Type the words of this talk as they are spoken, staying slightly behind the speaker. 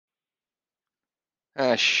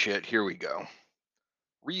Ah, shit, here we go.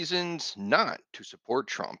 Reasons not to support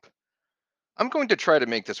Trump. I'm going to try to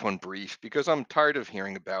make this one brief because I'm tired of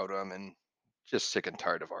hearing about him and just sick and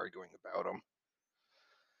tired of arguing about him.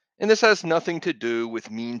 And this has nothing to do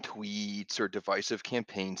with mean tweets or divisive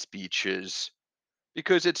campaign speeches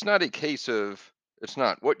because it's not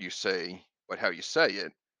what you say, but how you say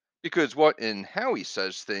it. Because what and how he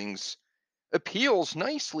says things appeals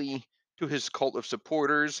nicely to his cult of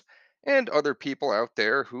supporters and other people out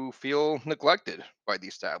there who feel neglected by the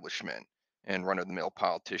establishment and run of the mill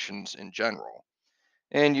politicians in general.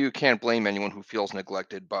 And you can't blame anyone who feels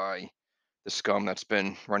neglected by the scum that's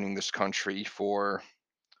been running this country for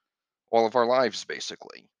all of our lives,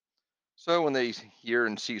 basically. So when they hear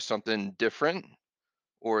and see something different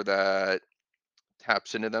or that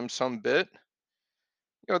taps into them some bit,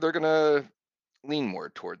 they're going to lean more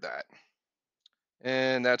toward that.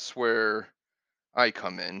 And that's where I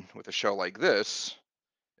come in with a show like this,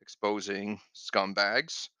 exposing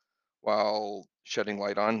scumbags while shedding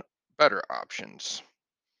light on better options.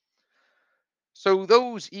 So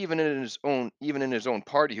those even in his own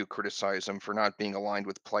party who criticize him for not being aligned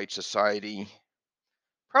with polite society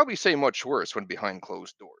probably say much worse when behind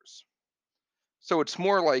closed doors. So it's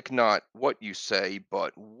more like not what you say,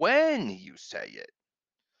 but when you say it.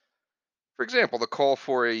 For example, the call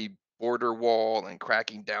for a border wall and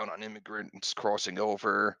cracking down on immigrants crossing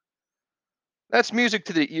over. That's music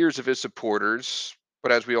to the ears of his supporters,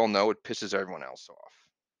 but as we all know, it pisses everyone else off.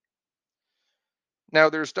 Now,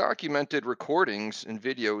 there's documented recordings and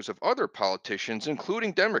videos of other politicians,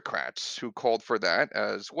 including Democrats, who called for that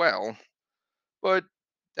as well, but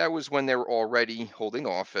that was when they were already holding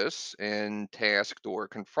office and tasked or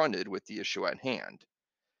confronted with the issue at hand.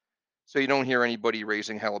 So you don't hear anybody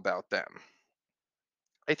raising hell about them.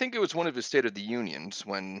 I think it was one of his State of the Unions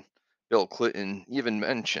when Bill Clinton even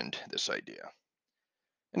mentioned this idea.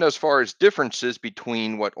 And as far as differences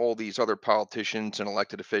between what all these other politicians and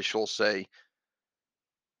elected officials say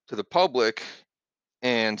to the public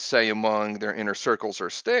and say among their inner circles or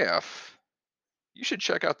staff, you should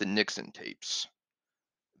check out the Nixon tapes.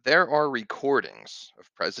 There are recordings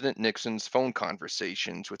of President Nixon's phone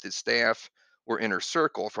conversations with his staff or inner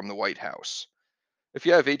circle from the White House. If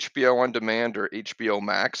you have HBO On Demand or HBO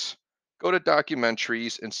Max, go to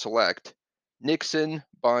documentaries and select Nixon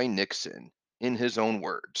by Nixon in his own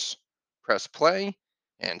words. Press play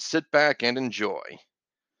and sit back and enjoy.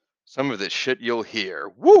 Some of the shit you'll hear.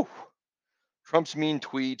 Woo! Trump's mean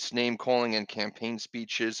tweets, name calling, and campaign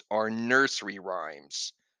speeches are nursery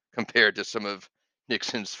rhymes compared to some of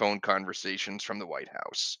Nixon's phone conversations from the White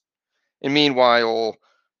House. And meanwhile,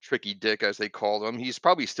 Tricky Dick, as they call him, he's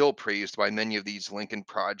probably still praised by many of these Lincoln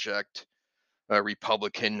Project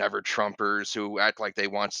Republican never Trumpers who act like they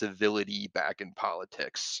want civility back in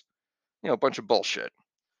politics. A bunch of bullshit.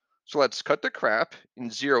 So let's cut the crap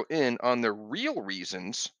and zero in on the real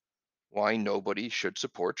reasons why nobody should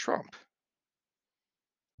support Trump.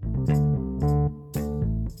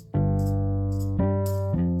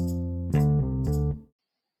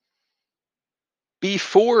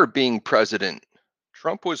 Before being president,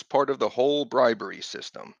 Trump was part of the whole bribery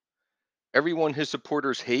system. Everyone his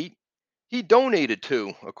supporters hate, he donated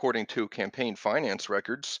to, according to campaign finance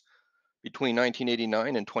records. Between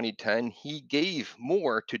 1989 and 2010, he gave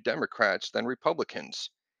more to Democrats than Republicans.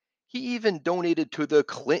 He even donated to the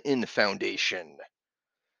Clinton Foundation.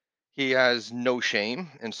 He has no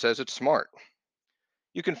shame and says it's smart.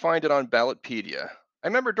 You can find it on Ballotpedia. I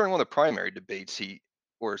remember during one of the primary debates,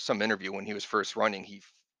 or some interview when he was first running,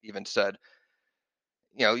 even said,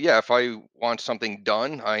 yeah, if I want something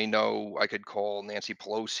done, I know I could call Nancy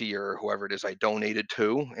Pelosi or whoever it is I donated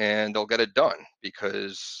to, and they'll get it done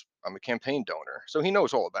because I'm a campaign donor. So he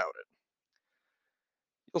knows all about it.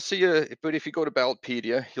 But if you go to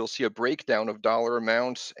Ballotpedia, you'll see a breakdown of dollar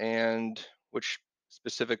amounts and which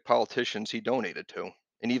specific politicians he donated to,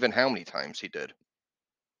 and even how many times he did.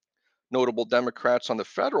 Notable Democrats on the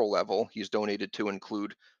federal level he's donated to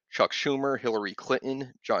include Chuck Schumer, Hillary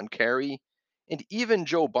Clinton, John Kerry, and even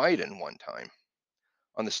Joe Biden one time.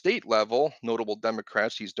 On the state level, notable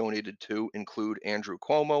Democrats he's donated to include Andrew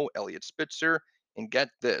Cuomo, Elliot Spitzer, and get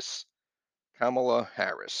this, Kamala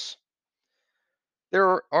Harris.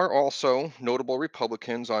 There are also notable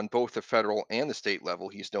Republicans on both the federal and the state level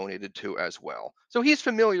he's donated to as well. So he's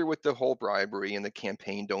familiar with the whole bribery and the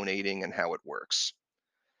campaign donating and how it works,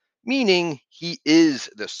 meaning he is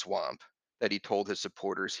the swamp that he told his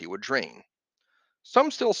supporters he would drain.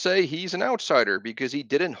 Some still say he's an outsider because he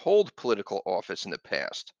didn't hold political office in the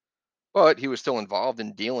past, but he was still involved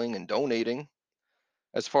in dealing and donating.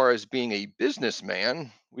 As far as being a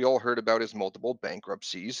businessman, we all heard about his multiple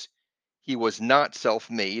bankruptcies. He was not self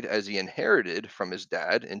made as he inherited from his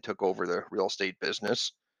dad and took over the real estate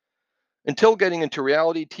business. Until getting into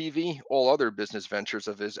reality TV, all other business ventures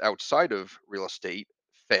of his outside of real estate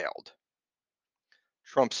failed.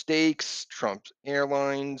 Trump Steaks, Trump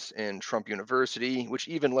Airlines, and Trump University, which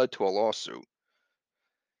even led to a lawsuit.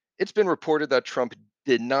 It's been reported that Trump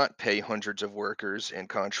did not pay hundreds of workers and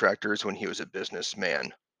contractors when he was a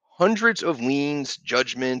businessman. Hundreds of liens,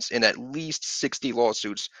 judgments, and at least 60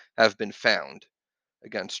 lawsuits have been found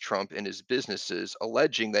against Trump and his businesses,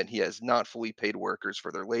 alleging that he has not fully paid workers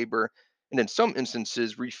for their labor and, in some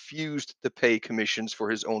instances, refused to pay commissions for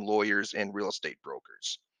his own lawyers and real estate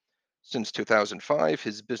brokers. Since 2005,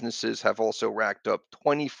 his businesses have also racked up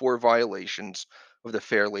 24 violations of the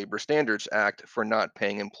Fair Labor Standards Act for not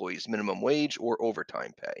paying employees minimum wage or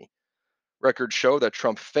overtime pay. Records show that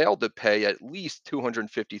Trump failed to pay at least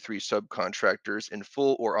 253 subcontractors in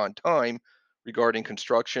full or on time regarding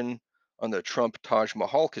construction on the Trump Taj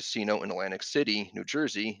Mahal Casino in Atlantic City, New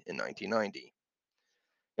Jersey in 1990.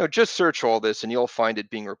 Just search all this and you'll find it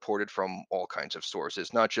being reported from all kinds of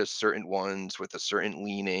sources, not just certain ones with a certain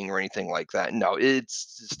leaning or anything like that. No,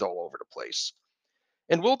 it's just all over the place.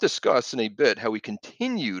 And we'll discuss in a bit how he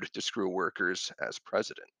continued to screw workers as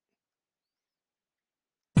president.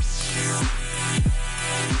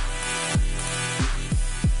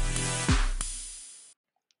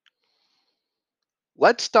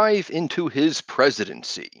 Let's dive into his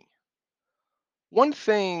presidency. One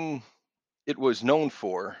thing it was known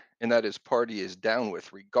for, and that his party is down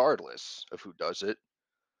with regardless of who does it,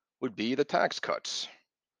 would be the tax cuts.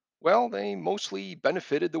 Well, they mostly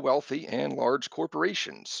benefited the wealthy and large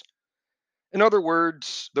corporations. In other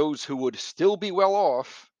words, those who would still be well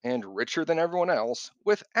off and richer than everyone else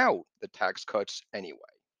without the tax cuts anyway.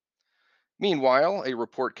 Meanwhile, a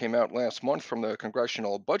report came out last month from the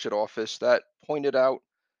Congressional Budget Office that pointed out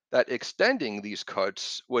that extending these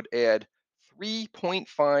cuts would add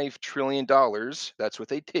 $3.5 trillion, dollars, that's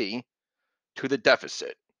with a T, to the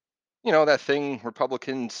deficit. That thing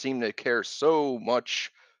Republicans seem to care so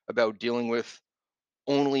much about dealing with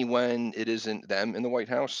only when it isn't them in the White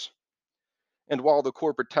House. And while the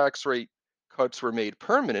corporate tax rate cuts were made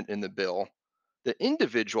permanent in the bill, the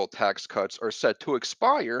individual tax cuts are set to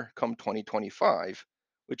expire come 2025,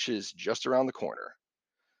 which is just around the corner.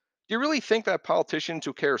 Do you really think that politicians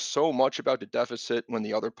who care so much about the deficit when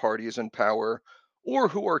the other party is in power, or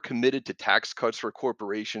who are committed to tax cuts for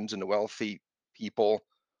corporations and the wealthy people,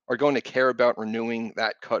 are going to care about renewing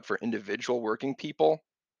that cut for individual working people?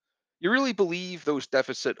 You really believe those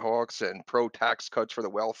deficit hawks and pro tax cuts for the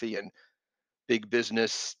wealthy and big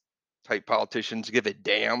business type politicians give a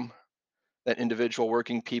damn that individual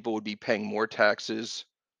working people would be paying more taxes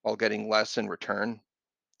while getting less in return?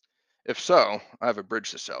 If so, I have a bridge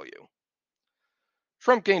to sell you.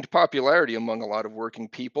 Trump gained popularity among a lot of working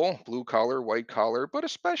people, blue collar, white collar, but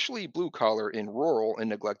especially blue collar in rural and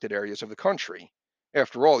neglected areas of the country.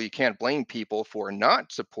 After all, you can't blame people for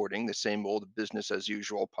not supporting the same old business as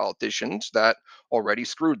usual politicians that already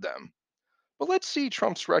screwed them. But let's see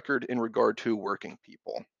Trump's record in regard to working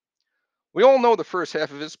people. We all know the first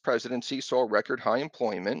half of his presidency saw record high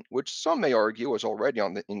employment, which some may argue was already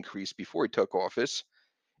on the increase before he took office.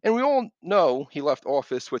 And we all know he left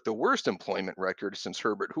office with the worst employment record since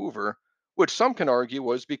Herbert Hoover, which some can argue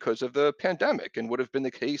was because of the pandemic and would have been the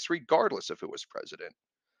case regardless if it was president.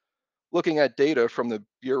 Looking at data from the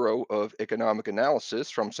Bureau of Economic Analysis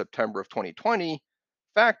from September of 2020,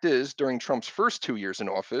 fact is, during Trump's first 2 years in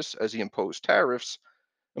office, as he imposed tariffs,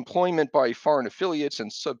 employment by foreign affiliates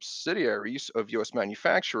and subsidiaries of US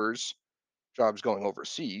manufacturers, jobs going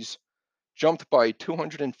overseas, jumped by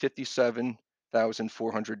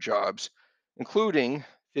 257,400 jobs, including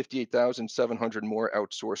 58,700 more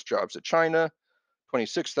outsourced jobs to China,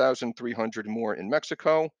 26,300 more in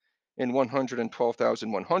Mexico, and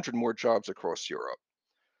 112,100 more jobs across Europe.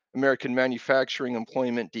 American manufacturing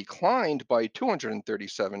employment declined by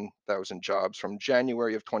 237,000 jobs from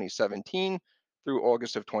January of 2017 through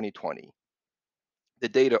August of 2020. The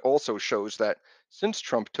data also shows that since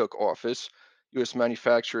Trump took office, US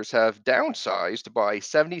manufacturers have downsized by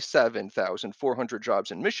 77,400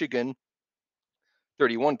 jobs in Michigan,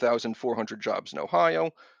 31,400 jobs in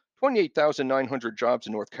Ohio, 28,900 jobs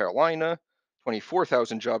in North Carolina,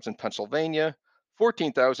 24,000 jobs in Pennsylvania,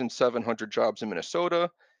 14,700 jobs in Minnesota,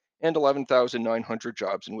 and 11,900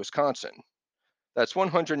 jobs in Wisconsin. That's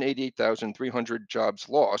 188,300 jobs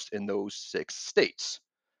lost in those 6 states.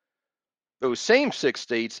 Those same 6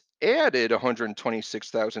 states added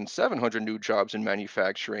 126,700 new jobs in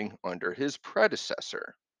manufacturing under his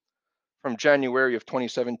predecessor. From January of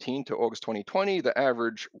 2017 to August 2020, the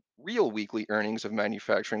average real weekly earnings of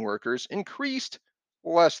manufacturing workers increased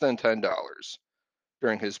less than $10.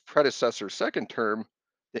 During his predecessor's second term,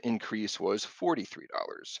 the increase was $43.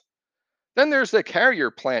 Then there's the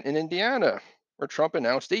Carrier plant in Indiana, where Trump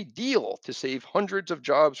announced a deal to save hundreds of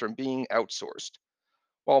jobs from being outsourced.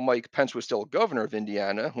 While Mike Pence was still governor of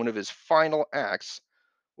Indiana, one of his final acts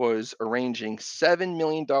was arranging $7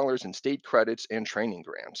 million in state credits and training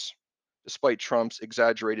grants. Despite Trump's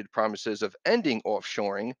exaggerated promises of ending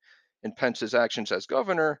offshoring and Pence's actions as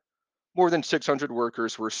governor, more than 600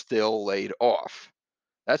 workers were still laid off.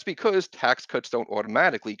 That's because tax cuts don't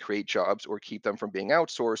automatically create jobs or keep them from being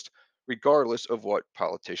outsourced, regardless of what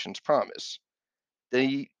politicians promise.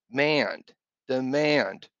 Demand,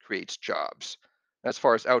 demand creates jobs. As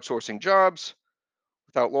far as outsourcing jobs,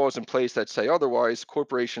 without laws in place that say otherwise,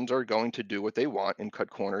 corporations are going to do what they want and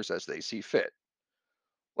cut corners as they see fit.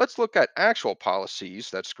 Let's look at actual policies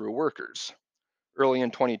that screw workers. Early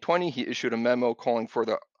in 2020, he issued a memo calling for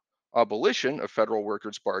the abolition of federal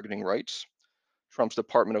workers' bargaining rights. Trump's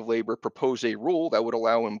Department of Labor proposed a rule that would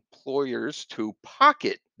allow employers to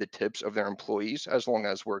pocket the tips of their employees as long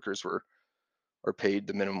as workers are paid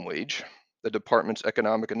the minimum wage. The department's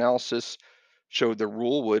economic analysis showed the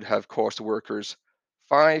rule would have cost workers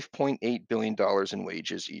 $5.8 billion in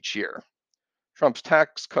wages each year. Trump's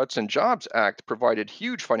Tax Cuts and Jobs Act provided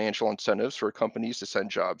huge financial incentives for companies to send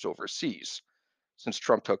jobs overseas. Since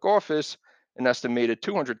Trump took office, an estimated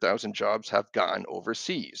 200,000 jobs have gone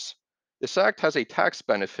overseas. This act has a tax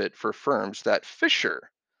benefit for firms that fisher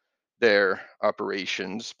their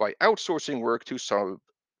operations by outsourcing work to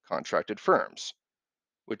subcontracted firms,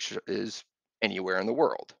 which is anywhere in the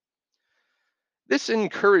world. This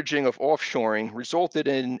encouraging of offshoring resulted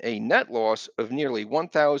in a net loss of nearly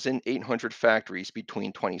 1,800 factories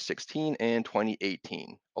between 2016 and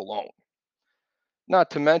 2018 alone.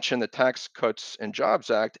 Not to mention the Tax Cuts and Jobs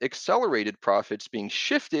Act accelerated profits being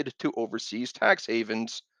shifted to overseas tax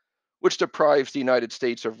havens, which deprives the United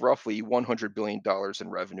States of roughly $100 billion in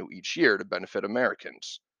revenue each year to benefit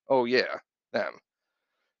Americans. Oh, yeah, them.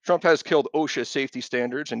 Trump has killed OSHA safety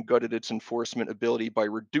standards and gutted its enforcement ability by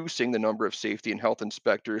reducing the number of safety and health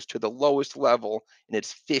inspectors to the lowest level in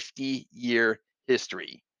its 50-year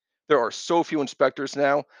history. There are so few inspectors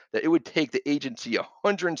now that it would take the agency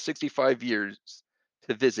 165 years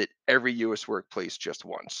to visit every U.S. workplace just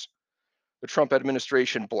once. The Trump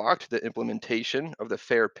administration blocked the implementation of the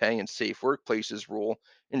Fair Pay and Safe Workplaces rule,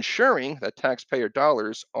 ensuring that taxpayer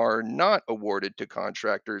dollars are not awarded to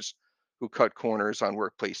contractors who cut corners on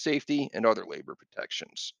workplace safety and other labor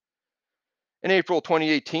protections. In April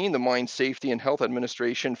 2018, the Mine Safety and Health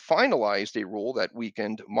Administration finalized a rule that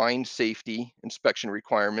weakened mine safety inspection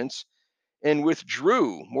requirements and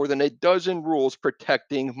withdrew more than a dozen rules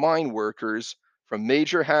protecting mine workers from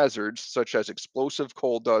major hazards such as explosive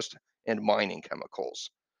coal dust and mining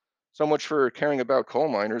chemicals. So much for caring about coal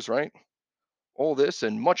miners, right? All this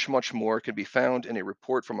and much, much more can be found in a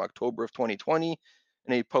report from October of 2020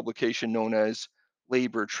 in a publication known as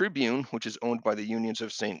Labor Tribune, which is owned by the unions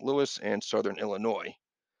of St. Louis and Southern Illinois.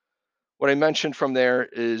 What I mentioned from there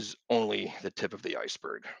is only the tip of the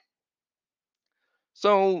iceberg.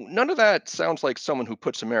 So, none of that sounds like someone who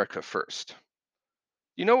puts America first.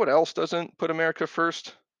 You know what else doesn't put America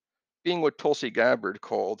first? Being what Tulsi Gabbard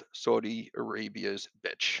called Saudi Arabia's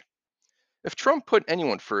bitch. If Trump put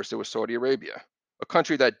anyone first, it was Saudi Arabia, a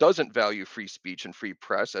country that doesn't value free speech and free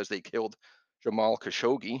press, as they killed Jamal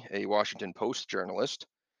Khashoggi, a Washington Post journalist.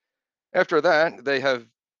 After that,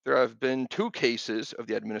 there have been two cases of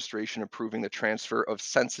the administration approving the transfer of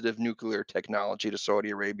sensitive nuclear technology to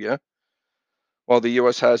Saudi Arabia. While the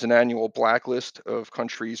US has an annual blacklist of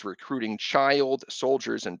countries recruiting child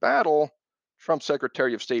soldiers in battle, Trump's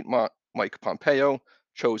Secretary of State Mike Pompeo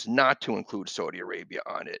chose not to include Saudi Arabia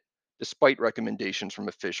on it, despite recommendations from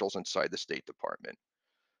officials inside the State Department.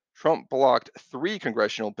 Trump blocked three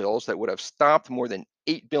congressional bills that would have stopped more than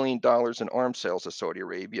 $8 billion in arms sales to Saudi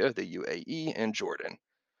Arabia, the UAE, and Jordan.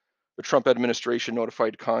 The Trump administration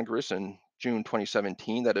notified Congress in June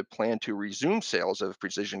 2017 that it planned to resume sales of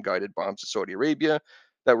precision guided bombs to Saudi Arabia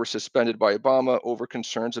that were suspended by Obama over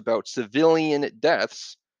concerns about civilian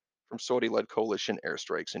deaths from Saudi led coalition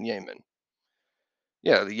airstrikes in Yemen.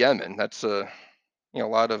 Yeah, the Yemen, that's a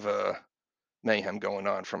lot of mayhem going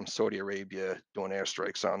on from Saudi Arabia doing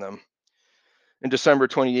airstrikes on them. In December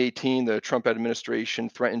 2018, the Trump administration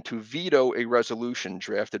threatened to veto a resolution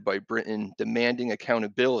drafted by Britain demanding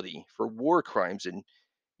accountability for war crimes in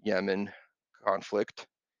Yemen conflict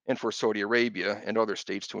and for Saudi Arabia and other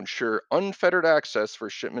states to ensure unfettered access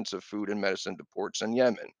for shipments of food and medicine to ports in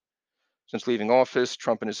Yemen. Since leaving office,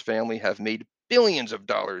 Trump and his family have made billions of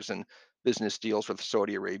dollars in business deals with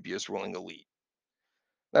Saudi Arabia's ruling elite.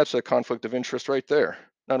 That's a conflict of interest right there.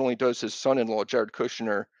 Not only does his son in law, Jared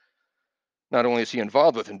Kushner, not only is he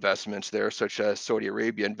involved with investments there, such as Saudi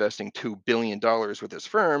Arabia investing $2 billion with his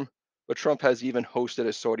firm, but Trump has even hosted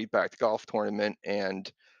a Saudi backed golf tournament, and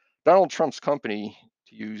Donald Trump's company,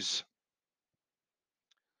 to use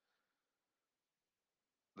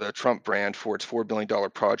the Trump brand for its $4 billion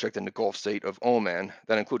project in the Gulf state of Oman,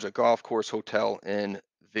 that includes a golf course, hotel, and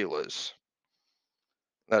villas.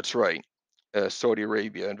 That's right. Saudi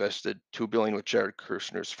Arabia invested $2 billion with Jared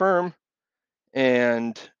Kushner's firm,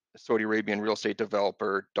 and Saudi Arabian real estate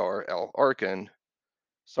developer Dar Al Arkan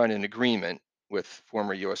signed an agreement with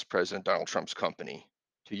former US President Donald Trump's company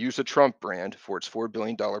to use the Trump brand for its $4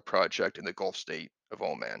 billion project in the Gulf state of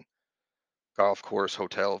Oman. Golf course,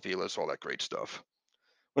 hotel, villas, all that great stuff.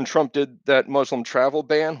 When Trump did that Muslim travel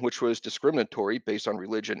ban, which was discriminatory based on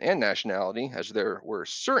religion and nationality, as there were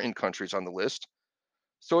certain countries on the list,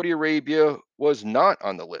 Saudi Arabia was not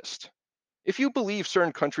on the list. If you believe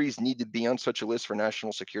certain countries need to be on such a list for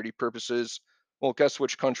national security purposes, well, guess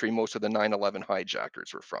which country most of the 9/11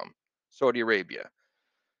 hijackers were from? Saudi Arabia.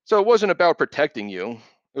 So it wasn't about protecting you,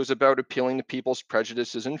 it was about appealing to people's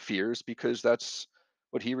prejudices and fears because that's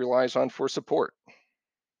what he relies on for support.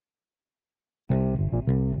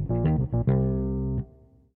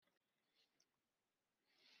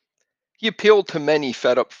 He appealed to many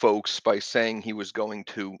fed up folks by saying he was going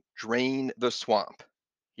to drain the swamp.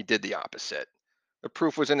 He did the opposite. The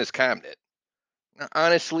proof was in his cabinet. Now,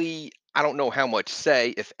 honestly, I don't know how much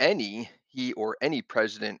say, if any, he or any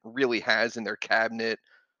president really has in their cabinet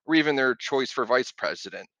or even their choice for vice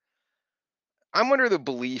president. I'm under the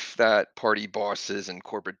belief that party bosses and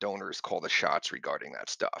corporate donors call the shots regarding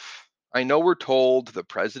that stuff. I know we're told the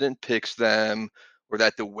president picks them or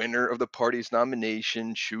that the winner of the party's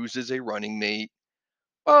nomination chooses a running mate,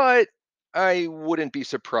 but I wouldn't be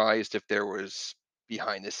surprised if there was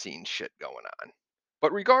behind the scenes shit going on.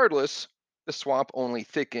 But regardless, the swamp only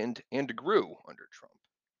thickened and grew under Trump.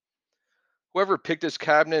 Whoever picked his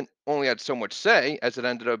cabinet only had so much say, as it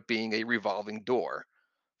ended up being a revolving door.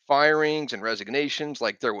 Firings and resignations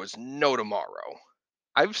like there was no tomorrow.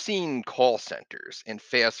 I've seen call centers and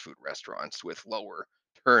fast food restaurants with lower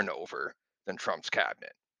turnover than Trump's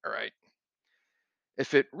cabinet. All right.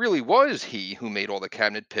 If it really was he who made all the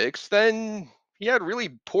cabinet picks, then he had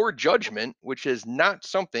really poor judgment, which is not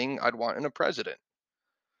something I'd want in a president.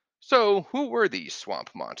 So, who were these swamp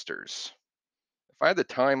monsters? If I had the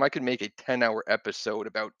time, I could make a 10-hour episode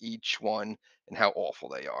about each one and how awful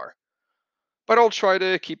they are. But I'll try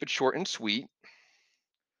to keep it short and sweet.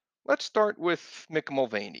 Let's start with Mick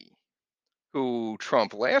Mulvaney, who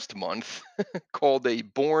Trump last month called a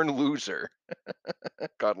born loser.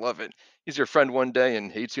 God love it. He's your friend one day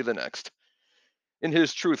and hates you the next. In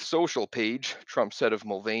his Truth Social page, Trump said of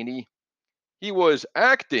Mulvaney, he was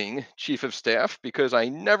acting chief of staff because I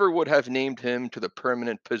never would have named him to the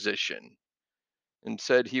permanent position, and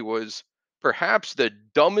said he was perhaps the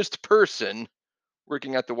dumbest person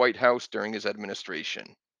working at the White House during his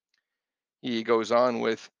administration. He goes on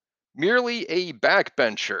with merely a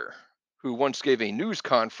backbencher who once gave a news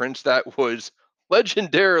conference that was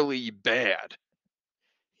legendarily bad.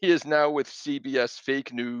 He is now with CBS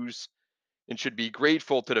Fake News and should be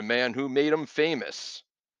grateful to the man who made him famous.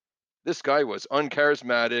 This guy was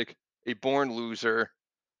uncharismatic, a born loser.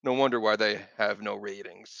 No wonder why they have no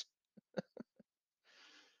ratings.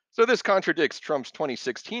 So this contradicts Trump's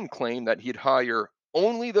 2016 claim that he'd hire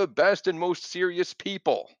only the best and most serious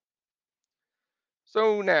people.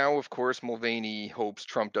 So now, of course, Mulvaney hopes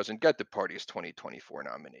Trump doesn't get the party's 2024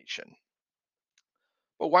 nomination.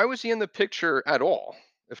 But why was he in the picture at all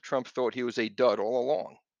if Trump thought he was a dud all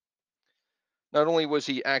along? Not only was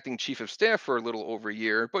he acting chief of staff for a little over a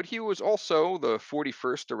year, but he was also the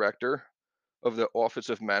 41st director of the Office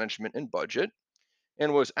of Management and Budget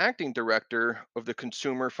and was acting director of the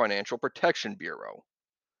Consumer Financial Protection Bureau.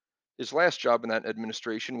 His last job in that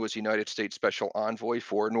administration was United States Special Envoy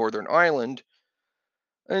for Northern Ireland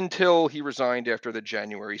until he resigned after the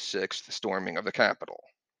January 6th storming of the Capitol.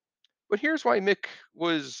 But here's why Mick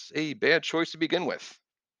was a bad choice to begin with.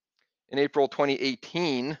 In April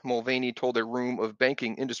 2018, Mulvaney told a room of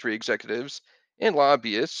banking industry executives and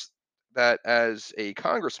lobbyists that as a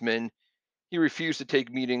congressman, he refused to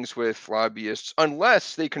take meetings with lobbyists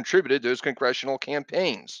unless they contributed to his congressional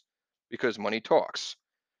campaigns, because money talks.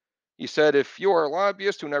 He said, if you are a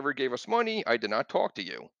lobbyist who never gave us money, I did not talk to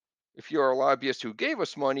you. If you are a lobbyist who gave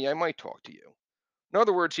us money, I might talk to you. In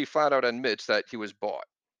other words, he flat out admits that he was bought.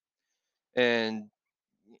 And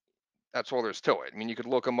That's all there's to it. I mean, you could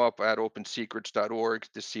look him up at opensecrets.org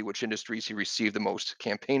to see which industries he received the most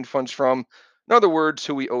campaign funds from. In other words,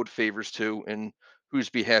 who he owed favors to and whose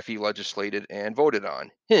behalf he legislated and voted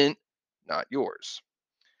on. Hint, not yours.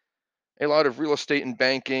 A lot of real estate and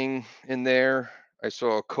banking in there. I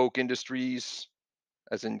saw Koch Industries,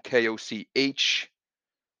 as in KOCH,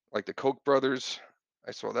 like the Koch brothers.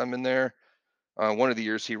 I saw them in there. One of the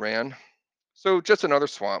years he ran. So just another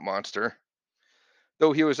swamp monster.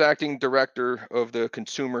 Though he was acting director of the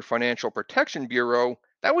Consumer Financial Protection Bureau,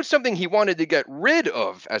 that was something he wanted to get rid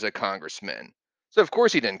of as a congressman. So, of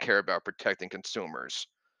course, he didn't care about protecting consumers.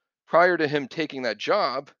 Prior to him taking that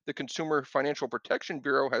job, the Consumer Financial Protection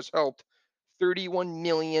Bureau has helped 31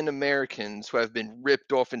 million Americans who have been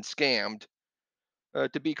ripped off and scammed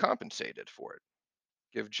to be compensated for it.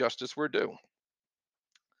 Give justice where due.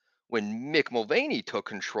 When Mick Mulvaney took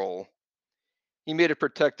control, he made it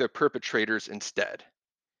protect the perpetrators instead.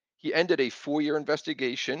 He ended a 4-year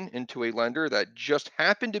investigation into a lender that just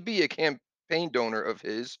happened to be a campaign donor of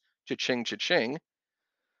his, cha-ching, cha-ching.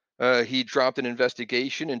 He dropped an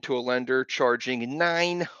investigation into a lender charging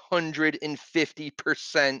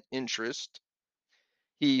 950% interest.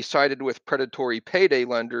 He sided with predatory payday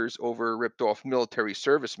lenders over ripped off military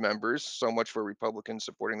service members. So much for Republicans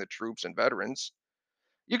supporting the troops and veterans.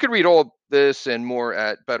 You can read all this and more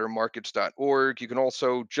at bettermarkets.org. You can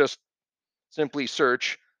also just simply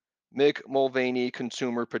search Mick Mulvaney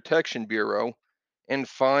Consumer Protection Bureau and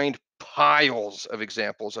find piles of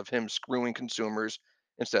examples of him screwing consumers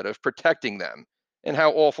instead of protecting them and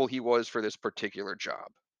how awful he was for this particular job.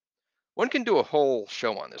 One can do a whole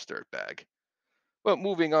show on this dirtbag. But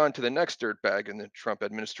moving on to the next dirtbag in the Trump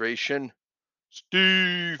administration,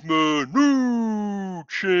 Steve Mnuchin,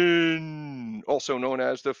 also known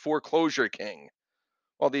as the foreclosure king.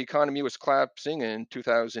 While the economy was collapsing in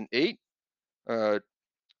 2008, uh,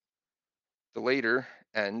 the later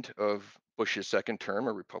end of Bush's second term,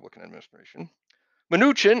 a Republican administration,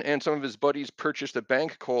 Mnuchin and some of his buddies purchased a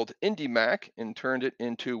bank called IndyMac and turned it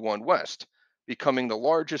into One West, becoming the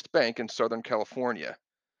largest bank in Southern California.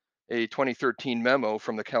 A 2013 memo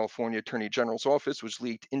from the California Attorney General's office was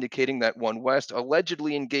leaked indicating that One West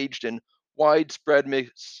allegedly engaged in widespread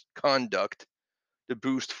misconduct to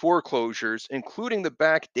boost foreclosures, including the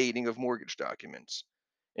backdating of mortgage documents.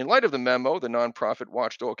 In light of the memo, the nonprofit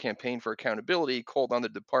Watchdog Campaign for Accountability called on the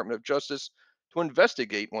Department of Justice to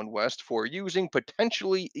investigate One West for using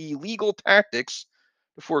potentially illegal tactics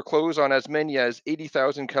to foreclose on as many as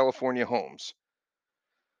 80,000 California homes.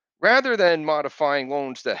 Rather than modifying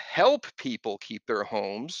loans to help people keep their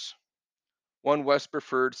homes, One West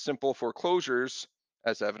preferred simple foreclosures,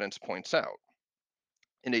 as evidence points out.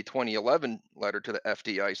 In a 2011 letter to the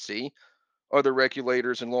FDIC, other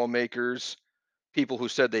regulators and lawmakers, people who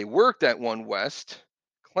said they worked at One West,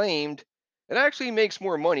 claimed it actually makes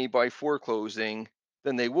more money by foreclosing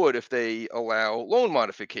than they would if they allow loan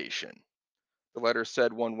modification. The letter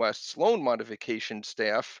said One West's loan modification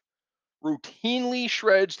staff routinely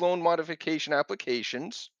shreds loan modification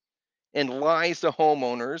applications and lies to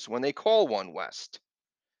homeowners when they call One West.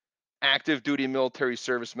 Active duty military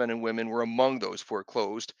servicemen and women were among those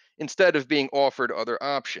foreclosed instead of being offered other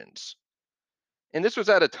options. And this was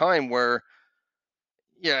at a time where,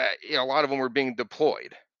 yeah, a lot of them were being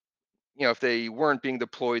deployed. If they weren't being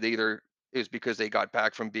deployed, they either is because they got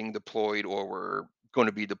back from being deployed or were going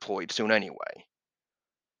to be deployed soon anyway.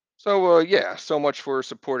 So, yeah, so much for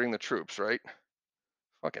supporting the troops, right?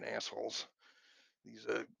 Fucking assholes.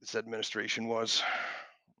 This administration was.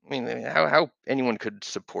 I mean, how anyone could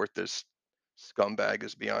support this scumbag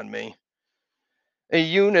is beyond me. A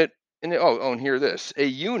unit, and hear this: a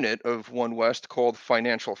unit of One West called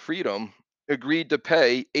Financial Freedom agreed to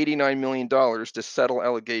pay $89 million to settle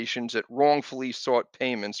allegations it wrongfully sought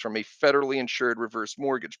payments from a federally insured reverse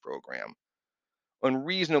mortgage program,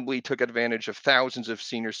 unreasonably took advantage of thousands of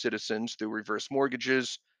senior citizens through reverse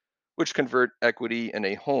mortgages, which convert equity in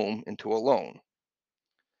a home into a loan.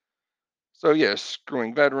 So yes,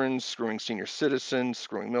 screwing veterans, screwing senior citizens,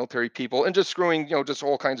 screwing military people, and just screwing, just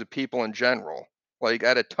all kinds of people in general. Like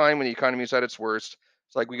at a time when the economy is at its worst,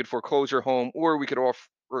 it's like we could foreclose your home, or we could offer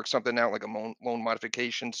work something out like a loan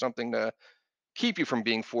modification, something to keep you from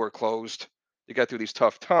being foreclosed to get through these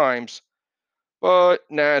tough times. But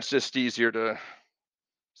nah, it's just easier to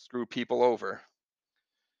screw people over.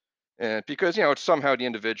 And because it's somehow the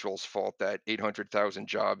individual's fault that 800,000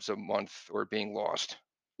 jobs a month are being lost.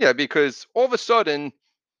 Yeah, because all of a sudden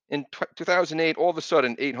in 2008, all of a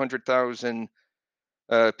sudden, 800,000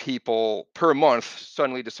 people per month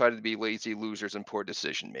suddenly decided to be lazy losers and poor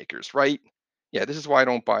decision makers, right? Yeah, this is why I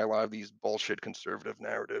don't buy a lot of these bullshit conservative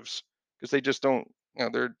narratives because they just don't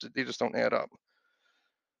They just don't add up.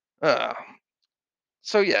 Uh,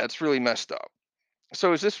 so yeah, it's really messed up.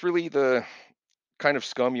 So is this really the kind of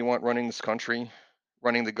scum you want running this country,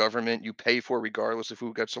 running the government you pay for regardless of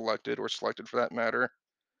who gets elected or selected for that matter?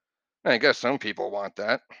 I guess some people want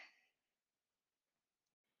that.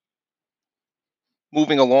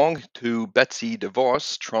 Moving along to Betsy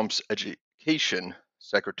DeVos, Trump's education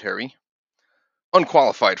secretary,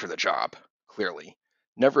 unqualified for the job, clearly.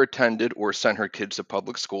 Never attended or sent her kids to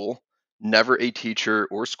public school, never a teacher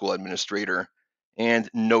or school administrator, and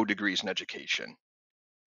no degrees in education.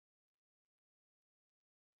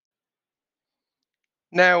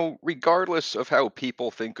 Now, regardless of how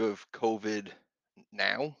people think of COVID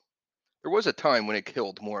now, there was a time when it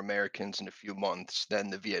killed more Americans in a few months than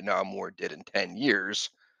the Vietnam War did in 10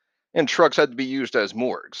 years, and trucks had to be used as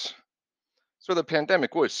morgues. So the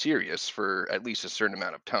pandemic was serious for at least a certain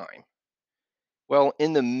amount of time. Well,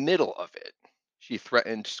 in the middle of it, she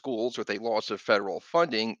threatened schools with a loss of federal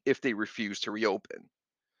funding if they refused to reopen.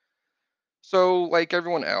 So, like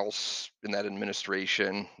everyone else in that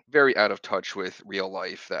administration, very out of touch with real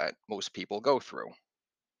life that most people go through.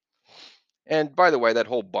 And by the way, that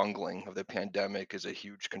whole bungling of the pandemic is a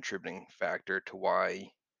huge contributing factor to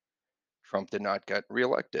why Trump did not get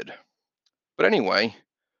reelected. But anyway,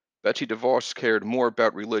 Betsy DeVos cared more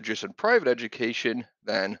about religious and private education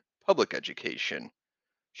than public education.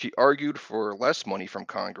 She argued for less money from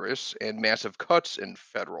Congress and massive cuts in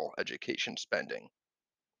federal education spending.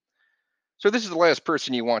 So, this is the last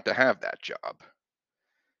person you want to have that job.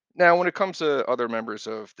 Now, when it comes to other members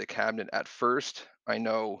of the cabinet at first, I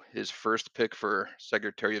know his first pick for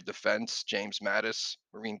Secretary of Defense, James Mattis,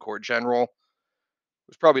 Marine Corps General,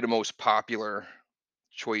 was probably the most popular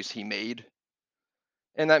choice he made.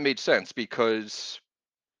 And that made sense because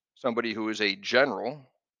somebody who is a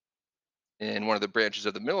general in one of the branches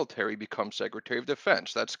of the military becomes Secretary of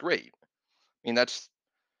Defense. That's great. I mean, that's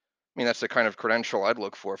the kind of credential I'd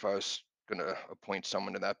look for if I was going to appoint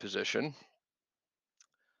someone to that position.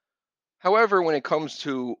 However, when it comes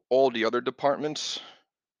to all the other departments,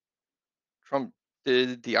 Trump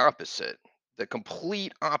did the opposite, the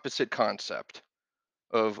complete opposite concept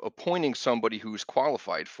of appointing somebody who's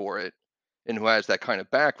qualified for it and who has that kind of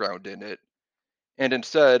background in it, and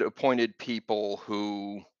instead appointed people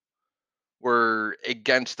who were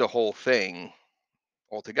against the whole thing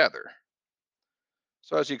altogether.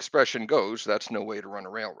 So, as the expression goes, that's no way to run a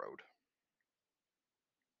railroad.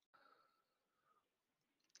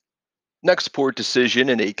 Next poor decision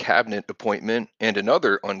in a cabinet appointment and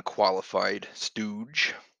another unqualified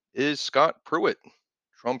stooge is Scott Pruitt,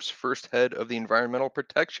 Trump's first head of the Environmental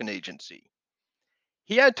Protection Agency.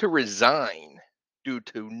 He had to resign due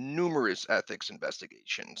to numerous ethics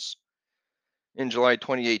investigations. In July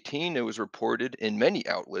 2018, it was reported in many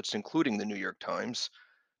outlets, including the New York Times,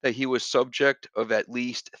 that he was subject of at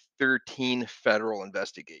least 13 federal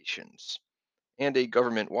investigations. And a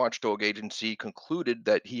government watchdog agency concluded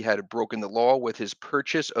that he had broken the law with his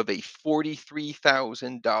purchase of a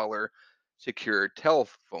 $43,000 secure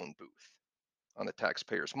telephone booth on the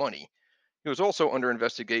taxpayers' money. He was also under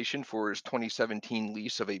investigation for his 2017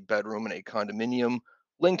 lease of a bedroom in a condominium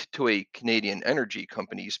linked to a Canadian energy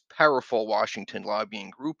company's powerful Washington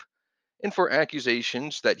lobbying group, and for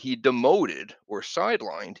accusations that he demoted or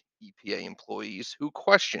sidelined EPA employees who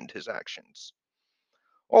questioned his actions.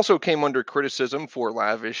 Also came under criticism for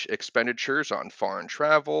lavish expenditures on foreign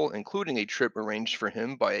travel, including a trip arranged for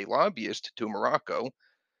him by a lobbyist to Morocco,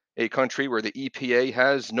 a country where the EPA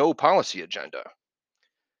has no policy agenda.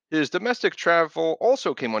 His domestic travel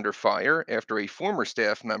also came under fire after a former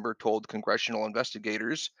staff member told congressional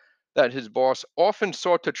investigators that his boss often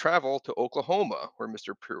sought to travel to Oklahoma, where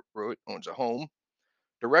Mr. Pruitt owns a home,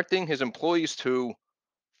 directing his employees to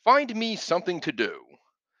find me something to do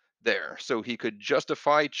there so he could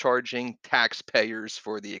justify charging taxpayers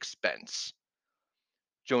for the expense.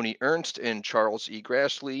 Joni Ernst and Charles E.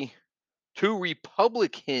 Grassley, two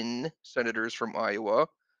Republican senators from Iowa,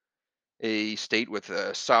 a state with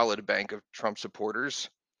a solid bank of Trump supporters,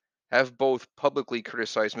 have both publicly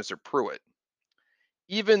criticized Mr. Pruitt.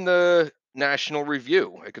 Even the National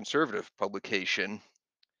Review, a conservative publication,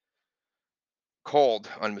 called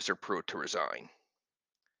on Mr. Pruitt to resign.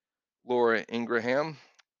 Laura Ingraham,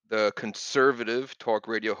 the conservative talk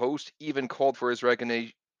radio host, even called for his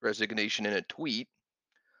resignation in a tweet.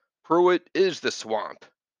 Pruitt is the swamp.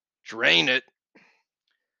 Drain it.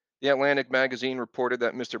 The Atlantic magazine reported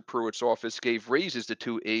that Mr. Pruitt's office gave raises to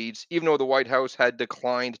two aides, even though the White House had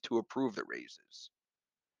declined to approve the raises.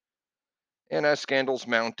 And as scandals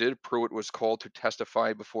mounted, Pruitt was called to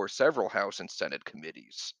testify before several House and Senate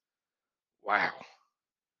committees. Wow.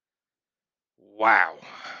 Wow.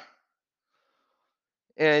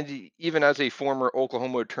 And even as a former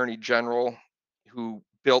Oklahoma attorney general who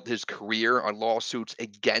built his career on lawsuits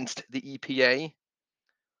against the EPA,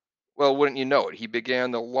 well, wouldn't you know it, he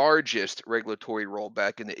began the largest regulatory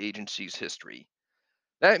rollback in the agency's history.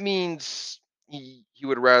 That means he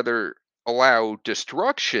would rather allow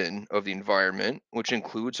destruction of the environment, which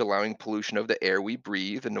includes allowing pollution of the air we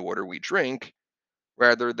breathe and the water we drink,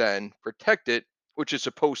 rather than protect it, which is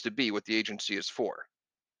supposed to be what the agency is for.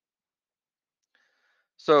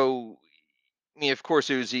 So, I mean, of course,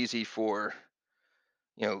 it was easy for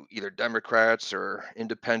either Democrats or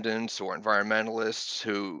independents or environmentalists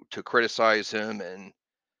who to criticize him and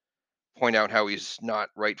point out how he's not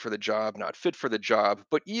right for the job, not fit for the job.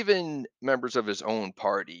 But even members of his own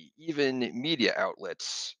party, even media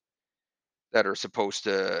outlets that are supposed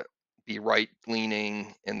to be right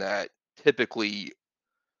leaning and that typically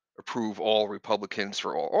approve all Republicans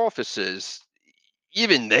for all offices,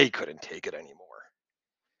 even they couldn't take it anymore.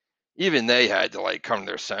 Even they had to like come to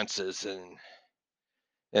their senses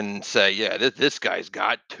and say, yeah, this guy's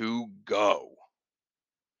got to go.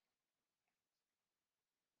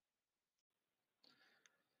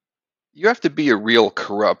 You have to be a real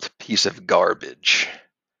corrupt piece of garbage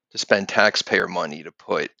to spend taxpayer money to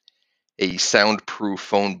put a soundproof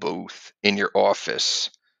phone booth in your office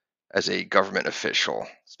as a government official,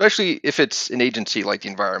 especially if it's an agency like the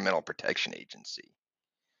Environmental Protection Agency.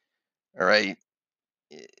 All right.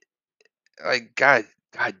 Eh, Like, God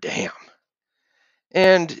damn.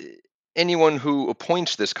 And anyone who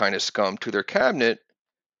appoints this kind of scum to their cabinet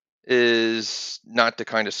is not the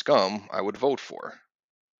kind of scum I would vote for.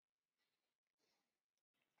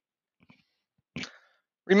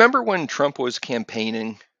 Remember when Trump was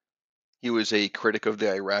campaigning? He was a critic of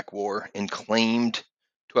the Iraq War and claimed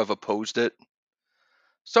to have opposed it.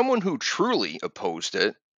 Someone who truly opposed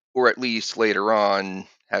it, or at least later on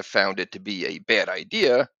have found it to be a bad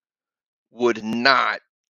idea, would not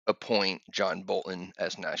appoint John Bolton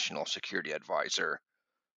as National Security Advisor,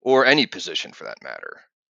 or any position for that matter.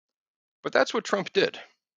 But that's what Trump did.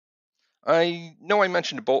 I know I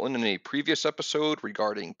mentioned Bolton in a previous episode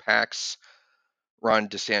regarding PACs Ron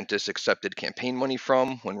DeSantis accepted campaign money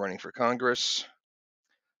from when running for Congress.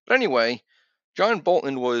 But anyway, John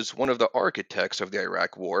Bolton was one of the architects of the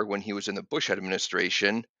Iraq War when he was in the Bush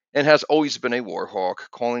administration and has always been a war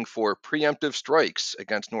hawk, calling for preemptive strikes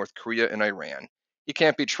against North Korea and Iran. He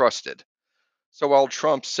can't be trusted. So while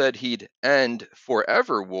Trump said he'd end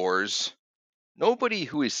forever wars, nobody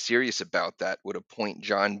who is serious about that would appoint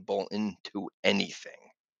John Bolton to anything.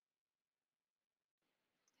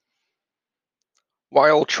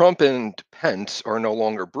 While Trump and Pence are no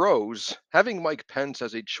longer bros, having Mike Pence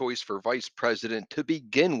as a choice for vice president to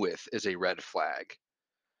begin with is a red flag.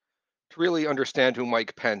 To really understand who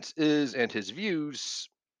Mike Pence is and his views,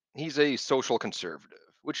 he's a social conservative,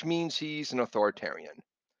 which means he's an authoritarian.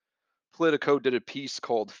 Politico did a piece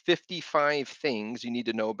called 55 Things You Need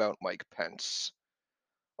to Know About Mike Pence.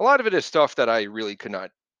 A lot of it is stuff that I really could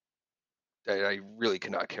not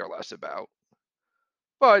care less about.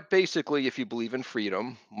 But basically, if you believe in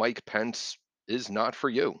freedom, Mike Pence is not for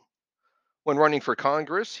you. When running for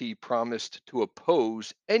Congress, he promised to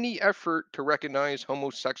oppose any effort to recognize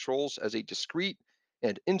homosexuals as a discrete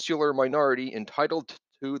and insular minority entitled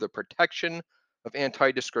to the protection of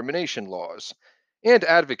anti discrimination laws, and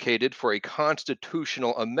advocated for a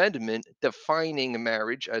constitutional amendment defining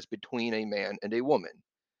marriage as between a man and a woman.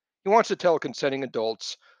 He wants to tell consenting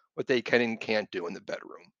adults what they can and can't do in the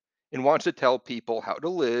bedroom, and wants to tell people how to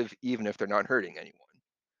live even if they're not hurting anyone.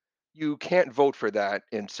 You can't vote for that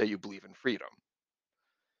and say you believe in freedom.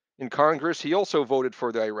 In Congress, he also voted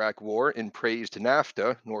for the Iraq War and praised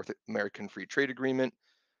NAFTA, North American Free Trade Agreement,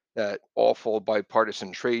 that awful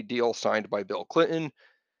bipartisan trade deal signed by Bill Clinton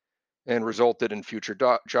and resulted in future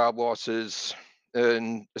job losses,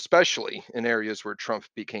 and especially in areas where Trump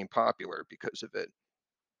became popular because of it.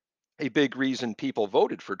 A big reason people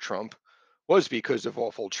voted for Trump was because of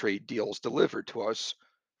awful trade deals delivered to us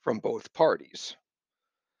from both parties.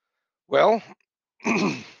 Well,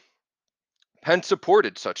 Pence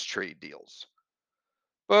supported such trade deals.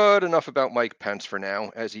 But enough about Mike Pence for now,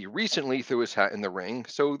 as he recently threw his hat in the ring,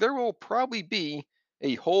 so there will probably be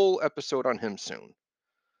a whole episode on him soon.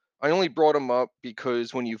 I only brought him up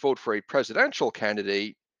because when you vote for a presidential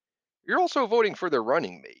candidate, you're also voting for their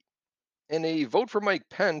running mate. And a vote for Mike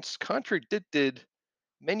Pence contradicted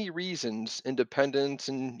many reasons independents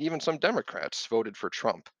and even some Democrats voted for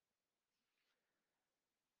Trump.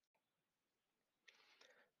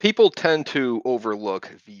 People tend to overlook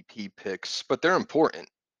VP picks, but they're important.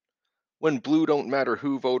 When blue don't matter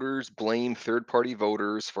who voters blame third party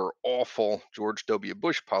voters for awful George W.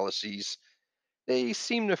 Bush policies, they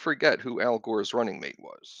seem to forget who Al Gore's running mate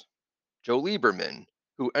was. Joe Lieberman,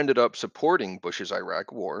 who ended up supporting Bush's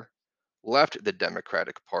Iraq war, left the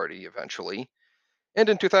Democratic Party eventually, and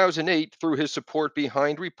in 2008 threw his support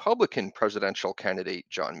behind Republican presidential candidate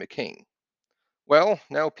John McCain. Well,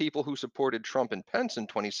 now people who supported Trump and Pence in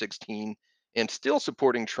 2016 and still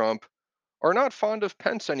supporting Trump are not fond of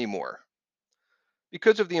Pence anymore.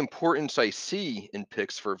 Because of the importance I see in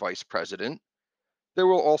picks for vice president, there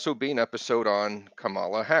will also be an episode on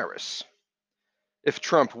Kamala Harris. If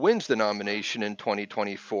Trump wins the nomination in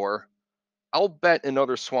 2024, I'll bet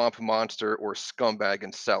another swamp monster or scumbag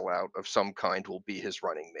and sellout of some kind will be his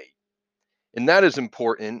running mate. And that is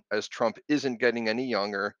important as Trump isn't getting any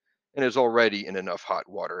younger and is already in enough hot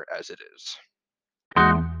water as it is.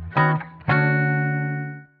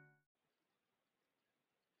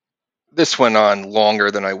 This went on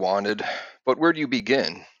longer than I wanted, but where do you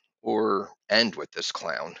begin or end with this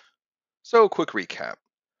clown? So, quick recap.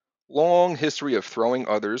 Long history of throwing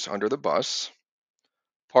others under the bus,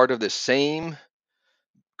 part of the same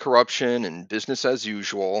corruption and business as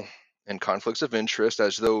usual and conflicts of interest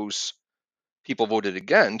as those people voted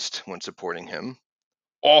against when supporting him,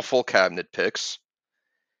 awful cabinet picks,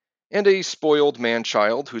 and a spoiled man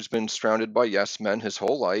child who's been surrounded by yes men his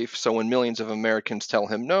whole life, so when millions of Americans tell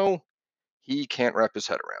him no, he can't wrap his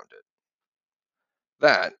head around it.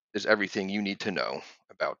 That is everything you need to know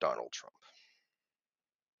about Donald Trump.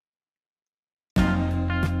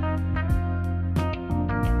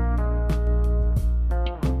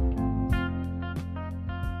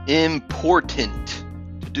 Important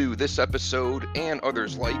to do this episode and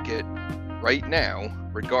others like it right now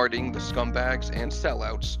regarding the scumbags and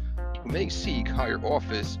sellouts who may seek higher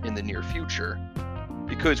office in the near future,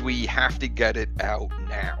 because we have to get it out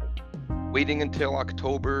now. Waiting until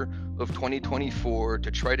October of 2024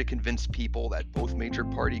 to try to convince people that both major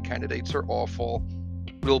party candidates are awful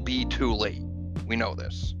will be too late. We know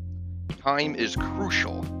this. Time is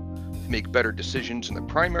crucial to make better decisions in the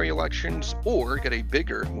primary elections or get a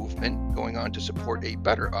bigger movement going on to support a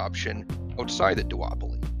better option outside the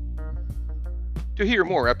duopoly. To hear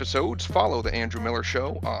more episodes, follow The Andrew Miller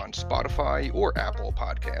Show on Spotify or Apple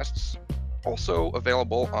Podcasts. Also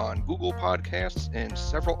available on Google Podcasts and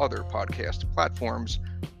several other podcast platforms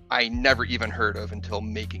I never even heard of until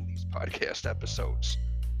making these podcast episodes.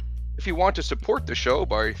 If you want to support the show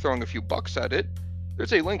by throwing a few bucks at it,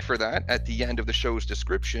 there's a link for that at the end of the show's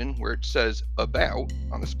description where it says About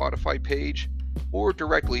on the Spotify page or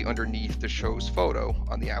directly underneath the show's photo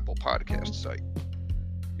on the Apple Podcast site.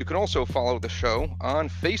 You can also follow the show on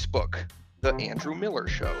Facebook, The Andrew Miller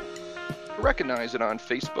Show. To recognize it on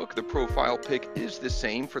Facebook, the profile pic is the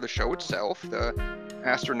same for the show itself, the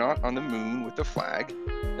astronaut on the moon with the flag,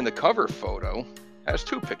 and the cover photo has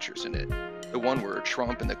two pictures in it. The one where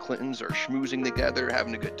Trump and the Clintons are schmoozing together,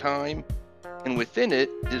 having a good time, and within it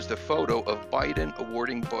is the photo of Biden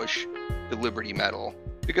awarding Bush the Liberty Medal,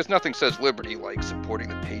 because nothing says liberty like supporting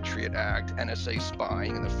the Patriot Act, NSA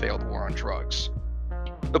spying, and the failed war on drugs.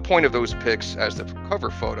 The point of those pics as the cover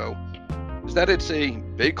photo is that it's a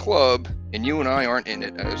big club and you and I aren't in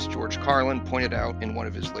it, as George Carlin pointed out in one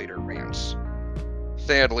of his later rants.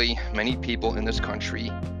 Sadly, many people in this country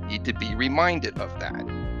need to be reminded of that.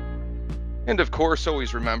 And of course,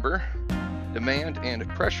 always remember, demand and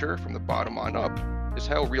pressure from the bottom on up is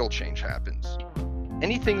how real change happens.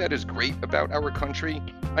 Anything that is great about our country,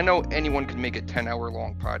 I know anyone can make a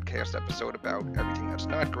 10-hour-long podcast episode about everything that's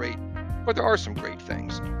not great, but there are some great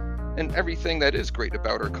things. And everything that is great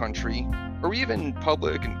about our country, or even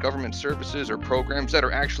public and government services or programs that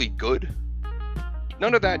are actually good,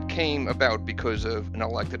 none of that came about because of an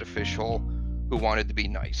elected official who wanted to be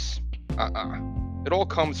nice. It all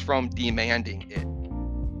comes from demanding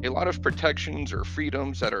it. A lot of protections or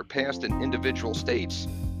freedoms that are passed in individual states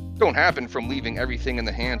don't happen from leaving everything in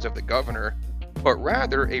the hands of the governor, but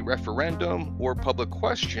rather a referendum or public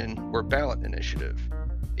question or ballot initiative.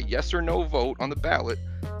 A yes or no vote on the ballot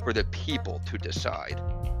for the people to decide.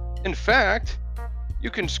 In fact,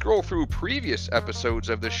 you can scroll through previous episodes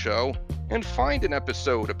of the show and find an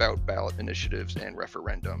episode about ballot initiatives and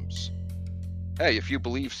referendums. Hey, if you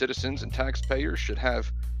believe citizens and taxpayers should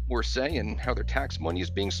have more say in how their tax money is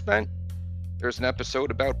being spent, there's an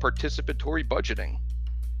episode about participatory budgeting.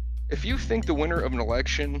 If you think the winner of an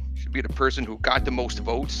election should be the person who got the most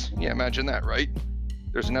votes, yeah, imagine that, right?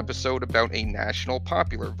 There's an episode about a national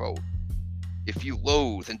popular vote. If you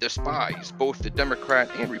loathe and despise both the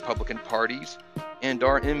Democrat and Republican parties and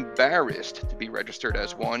are embarrassed to be registered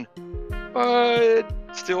as one, but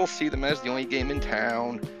still see them as the only game in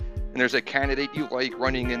town, and there's a candidate you like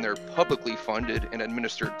running in their publicly funded and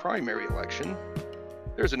administered primary election,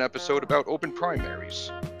 there's an episode about open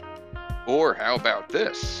primaries. Or how about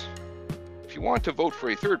this? If you want to vote for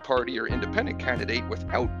a third party or independent candidate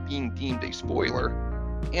without being deemed a spoiler,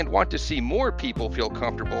 and want to see more people feel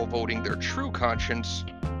comfortable voting their true conscience,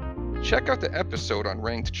 check out the episode on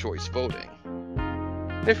ranked choice voting.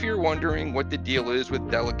 If you're wondering what the deal is with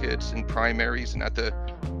delegates and primaries and at the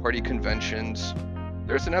party conventions,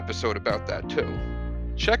 there's an episode about that too.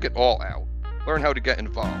 Check it all out. Learn how to get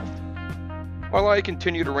involved. While I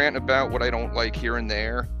continue to rant about what I don't like here and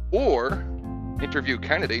there, or interview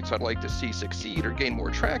candidates I'd like to see succeed or gain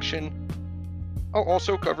more traction, I'll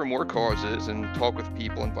also cover more causes and talk with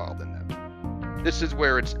people involved in them. This is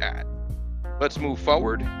where it's at. Let's move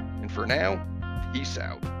forward, and for now, peace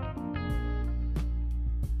out.